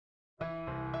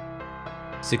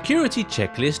Security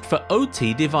checklist for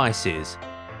OT devices.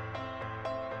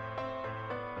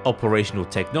 Operational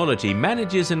technology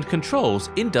manages and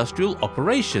controls industrial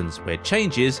operations where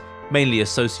changes, mainly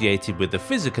associated with the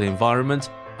physical environment,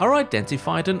 are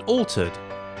identified and altered.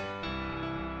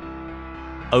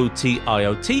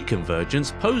 OT-IoT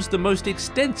convergence posed the most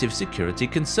extensive security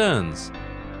concerns.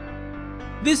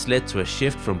 This led to a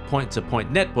shift from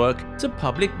point-to-point network to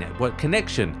public network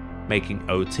connection, making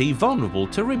OT vulnerable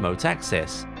to remote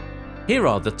access. Here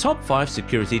are the top 5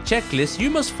 security checklists you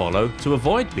must follow to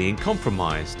avoid being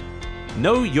compromised.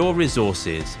 Know your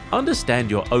resources.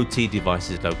 Understand your OT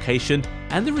device's location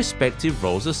and the respective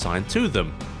roles assigned to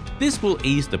them. This will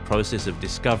ease the process of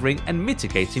discovering and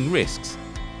mitigating risks.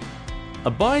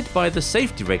 Abide by the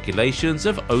safety regulations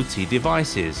of OT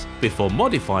devices. Before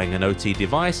modifying an OT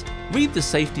device, read the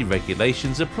safety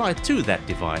regulations applied to that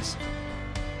device.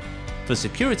 For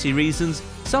security reasons,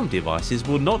 some devices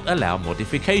will not allow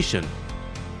modification.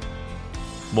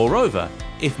 Moreover,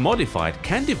 if modified,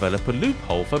 can develop a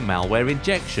loophole for malware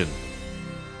injection.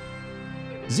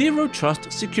 Zero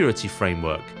Trust Security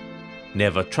Framework.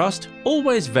 Never trust,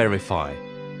 always verify.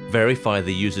 Verify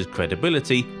the user's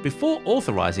credibility before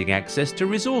authorizing access to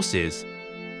resources.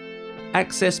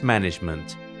 Access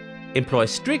management. Employ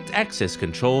strict access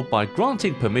control by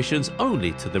granting permissions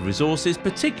only to the resources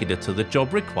particular to the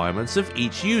job requirements of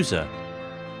each user.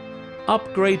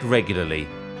 Upgrade regularly.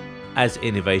 As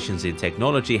innovations in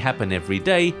technology happen every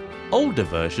day, older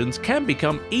versions can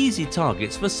become easy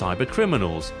targets for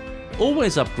cybercriminals.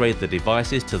 Always upgrade the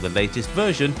devices to the latest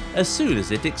version as soon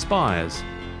as it expires.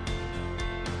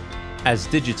 As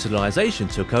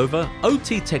digitalization took over,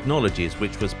 OT technologies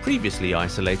which was previously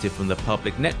isolated from the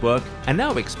public network are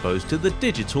now exposed to the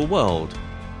digital world.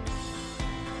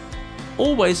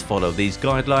 Always follow these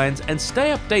guidelines and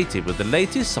stay updated with the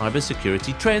latest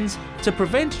cybersecurity trends to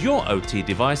prevent your OT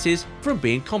devices from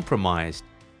being compromised.